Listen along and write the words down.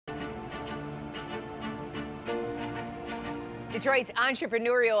Detroit's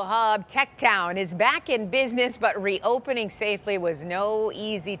entrepreneurial hub, TechTown, is back in business, but reopening safely was no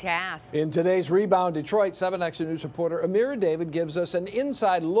easy task. In today's Rebound Detroit, 7 Action News reporter Amira David gives us an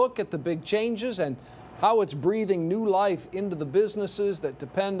inside look at the big changes and how it's breathing new life into the businesses that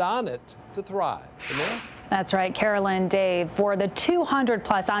depend on it to thrive. Amira? That's right, Carolyn, Dave. For the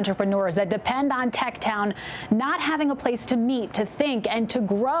 200+ entrepreneurs that depend on TechTown, not having a place to meet, to think, and to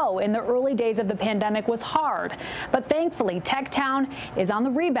grow in the early days of the pandemic was hard. But thankfully, TechTown is on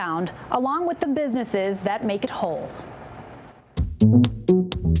the rebound, along with the businesses that make it whole.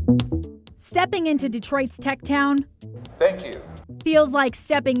 Stepping into Detroit's TechTown Thank you. feels like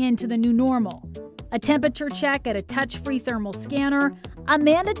stepping into the new normal. A temperature check at a touch-free thermal scanner, a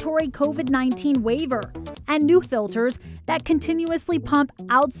mandatory COVID-19 waiver, and new filters that continuously pump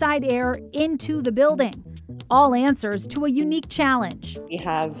outside air into the building. All answers to a unique challenge. We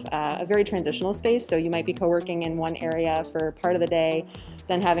have a very transitional space, so you might be co-working in one area for part of the day,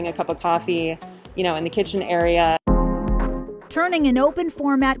 then having a cup of coffee, in the kitchen area. Turning an open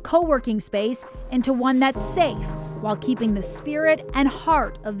format co-working space into one that's safe, while keeping the spirit and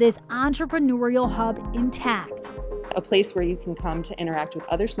heart of this entrepreneurial hub intact. A place where you can come to interact with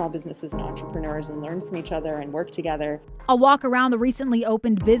other small businesses and entrepreneurs and learn from each other and work together. A walk around the recently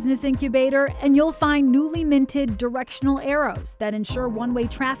opened business incubator and you'll find newly minted directional arrows that ensure one-way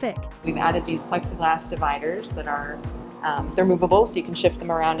traffic. We've added these plexiglass dividers that are they're movable, so you can shift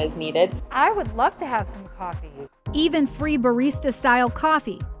them around as needed. I would love to have some coffee. Even free barista-style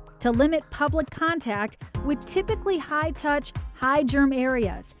coffee to limit public contact with typically high-touch, high-germ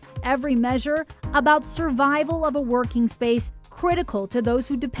areas. Every measure about survival of a working space critical to those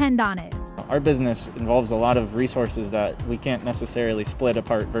who depend on it. Our business involves a lot of resources that we can't necessarily split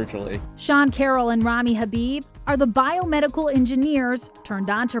apart virtually. Sean Carroll and Rami Habib are the biomedical engineers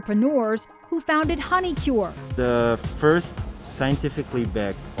turned entrepreneurs who founded HoneyCure. The first scientifically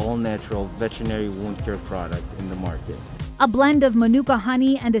backed all-natural veterinary wound care product in the market. A blend of Manuka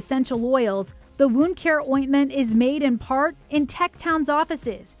honey and essential oils, the wound care ointment is made in part in TechTown's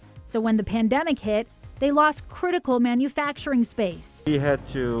offices. So when the pandemic hit, they lost critical manufacturing space. We had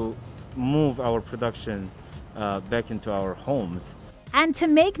to move our production back into our homes. And to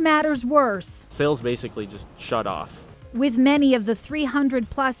make matters worse, Sales basically just shut off. with many of the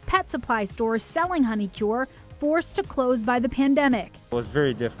 300+ pet supply stores selling HoneyCure forced to close by the pandemic. It was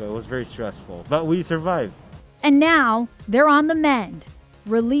very difficult, it was very stressful, but we survived. And now they're on the mend,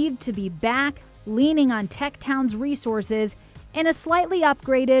 relieved to be back, leaning on TechTown's resources in a slightly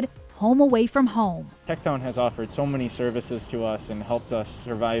upgraded home away from home. TechTown has offered so many services to us and helped us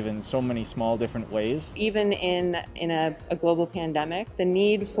survive in so many small different ways. Even in a global pandemic, the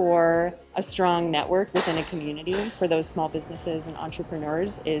need for a strong network within a community for those small businesses and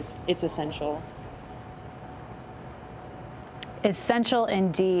entrepreneurs it's essential. Essential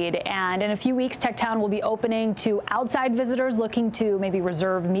indeed. And in a few weeks, TechTown will be opening to outside visitors looking to maybe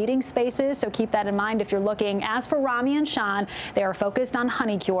reserve meeting spaces. So keep that in mind if you're looking. As for Rami and Sean, they are focused on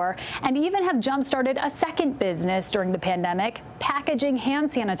HoneyCure and even have jump-started a second business during the pandemic, packaging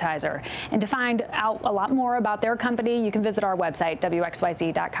hand sanitizer. And to find out a lot more about their company, you can visit our website,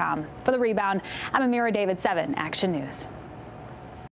 WXYZ.com. For The Rebound, I'm Amira David, 7 Action News.